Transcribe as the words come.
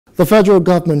The federal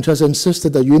government has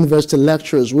insisted that university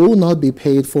lecturers will not be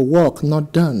paid for work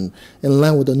not done, in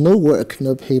line with the no work,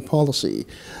 no pay policy.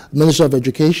 Minister of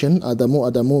Education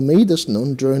Adamu Adamu made this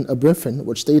known during a briefing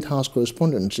with State House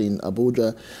correspondents in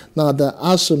Abuja. Now, the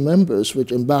ASUU members,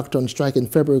 which embarked on strike in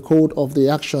February, called off the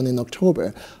action in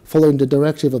October, following the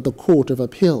directive of the Court of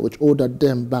Appeal, which ordered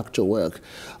them back to work.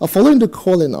 Following the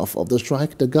calling off of the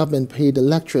strike, the government paid the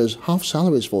lecturers half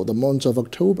salaries for the month of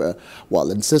October, while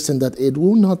insisting that it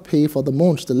will not pay for the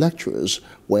months the lecturers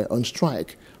were on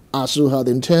strike. ASUU had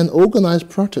in turn organized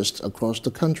protests across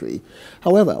the country.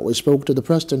 However, we spoke to the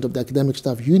president of the Academic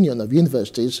Staff Union of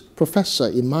Universities, Professor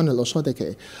Emmanuel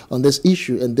Osodeke, on this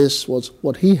issue, and this was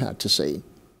what he had to say.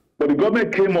 But the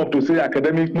government came up to say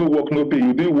academics, no work, no pay.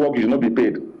 You do work, you should not be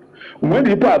paid. When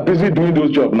people are busy doing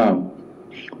those jobs now,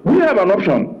 we have an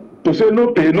option to say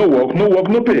no pay, no work,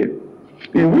 no pay.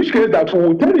 In which case that we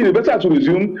will tell the university to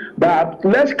resume that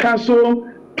let's cancel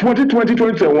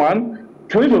 2020-2021,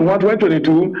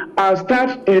 2021-2022, and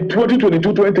start in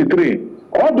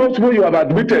 2022-2023. All those people you have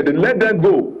admitted, let them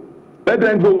go. Let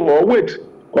them go or wait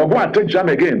or go and take jam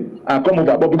again and come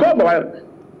over. But because of our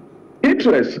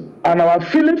interest and our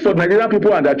feeling for Nigerian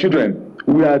people and their children,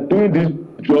 we are doing this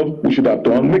job we should have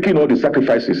done, making all the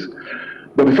sacrifices.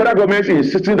 But the federal government is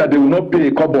insisting that they will not pay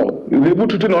a kobo. They will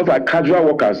treating us like casual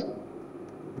workers.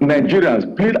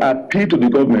 Nigerians, please appeal to the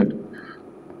government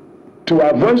to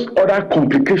avoid other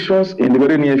complications in the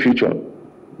very near future.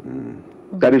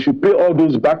 That they should pay all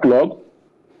those backlog.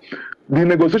 The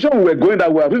negotiation we were going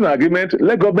that we have written an agreement,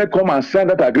 let government come and sign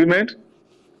that agreement.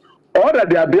 Or that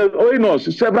they are owing us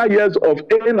several years of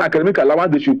academic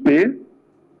allowance they should pay,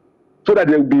 so that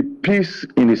there will be peace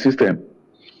in the system.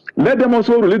 Let them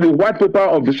also release the white paper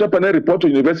of the Chapel report to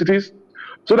universities,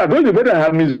 so that those universities that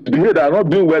have misbehaved, that are not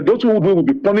doing well, those who do will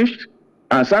be punished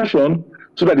and sanctioned,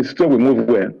 so that the system will move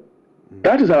well.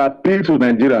 That is our appeal to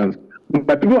Nigerians.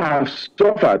 But people have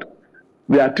suffered.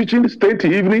 They are teaching, staying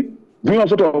till evening, doing all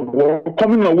sort of work,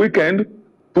 coming on a weekend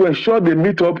to ensure they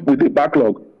meet up with the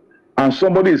backlog. And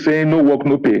somebody is saying no work,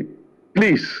 no pay.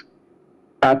 Please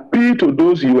appeal to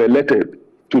those you elected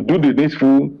to do the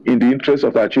needful in the interest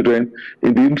of our children,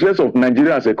 in the interest of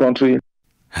Nigeria as a country.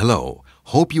 Hello,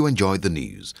 hope you enjoyed the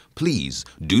news. Please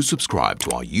do subscribe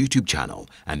to our YouTube channel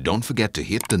and don't forget to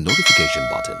hit the notification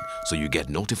button so you get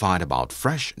notified about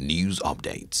fresh news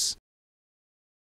updates.